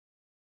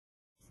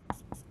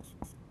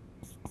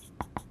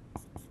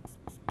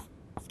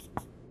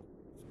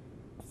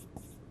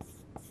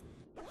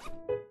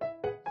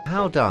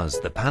How does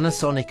the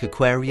Panasonic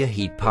Aquarea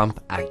heat pump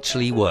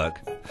actually work?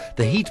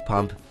 The heat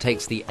pump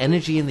takes the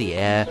energy in the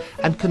air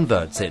and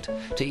converts it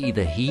to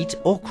either heat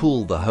or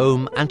cool the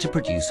home and to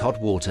produce hot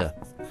water.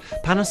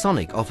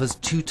 Panasonic offers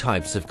two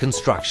types of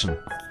construction: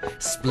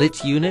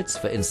 split units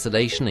for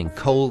installation in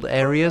cold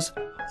areas,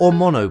 or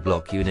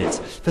monoblock units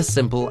for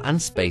simple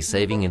and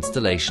space-saving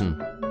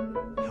installation.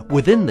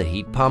 Within the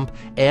heat pump,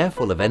 air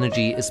full of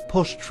energy is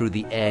pushed through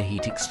the air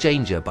heat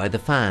exchanger by the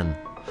fan.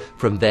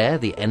 From there,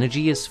 the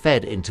energy is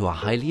fed into a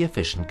highly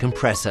efficient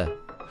compressor.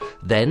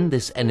 Then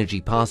this energy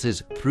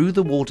passes through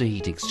the water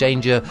heat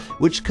exchanger,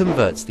 which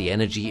converts the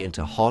energy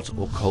into hot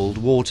or cold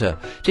water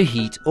to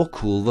heat or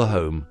cool the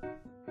home.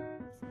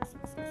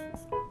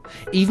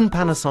 Even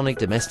Panasonic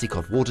domestic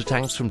hot water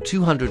tanks from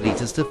 200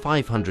 litres to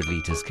 500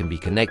 litres can be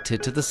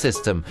connected to the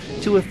system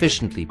to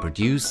efficiently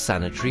produce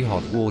sanitary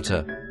hot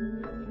water.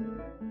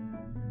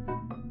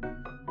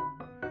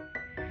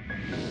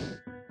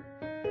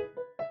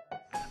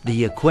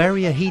 The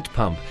Aquarea heat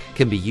pump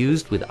can be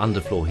used with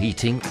underfloor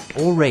heating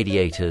or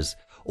radiators,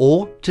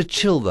 or to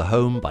chill the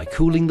home by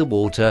cooling the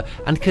water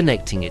and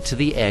connecting it to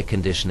the air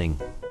conditioning.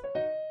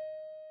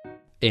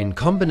 In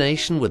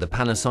combination with a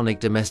Panasonic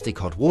domestic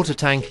hot water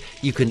tank,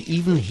 you can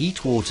even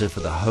heat water for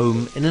the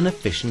home in an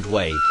efficient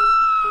way.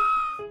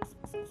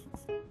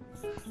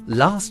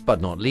 Last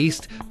but not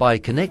least, by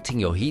connecting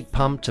your heat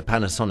pump to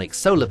Panasonic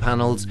solar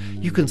panels,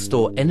 you can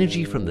store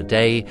energy from the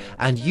day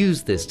and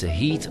use this to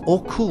heat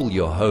or cool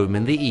your home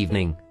in the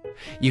evening.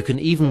 You can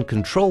even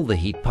control the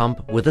heat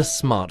pump with a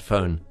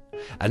smartphone.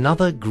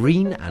 Another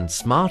green and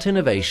smart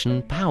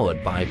innovation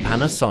powered by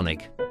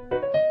Panasonic.